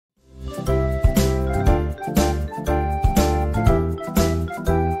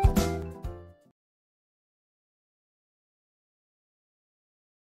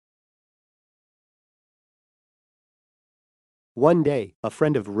One day, a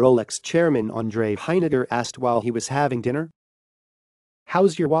friend of Rolex chairman Andre Heiniger asked while he was having dinner,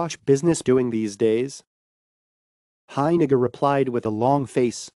 "How's your watch business doing these days?" Heiniger replied with a long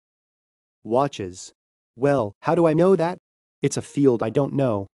face, "Watches? Well, how do I know that? It's a field I don't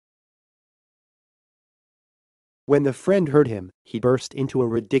know." When the friend heard him, he burst into a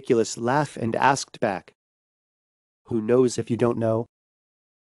ridiculous laugh and asked back, "Who knows if you don't know?"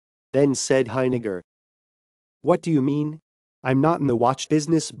 Then said Heiniger, "What do you mean? I'm not in the watch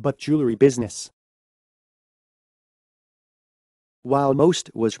business but jewelry business." While most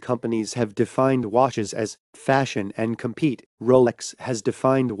watch companies have defined watches as fashion and compete, Rolex has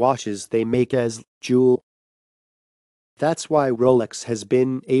defined watches they make as jewel. That's why Rolex has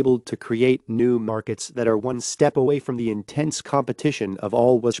been able to create new markets that are one step away from the intense competition of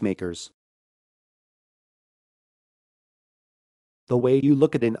all watchmakers. The way you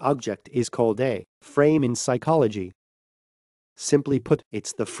look at an object is called a frame in psychology. Simply put,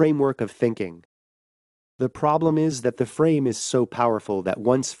 it's the framework of thinking. The problem is that the frame is so powerful that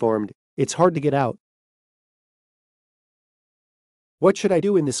once formed, it's hard to get out. What should I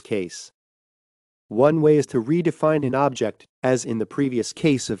do in this case? One way is to redefine an object, as in the previous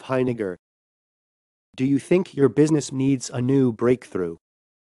case of Heiniger. Do you think your business needs a new breakthrough?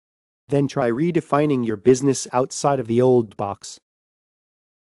 Then try redefining your business outside of the old box.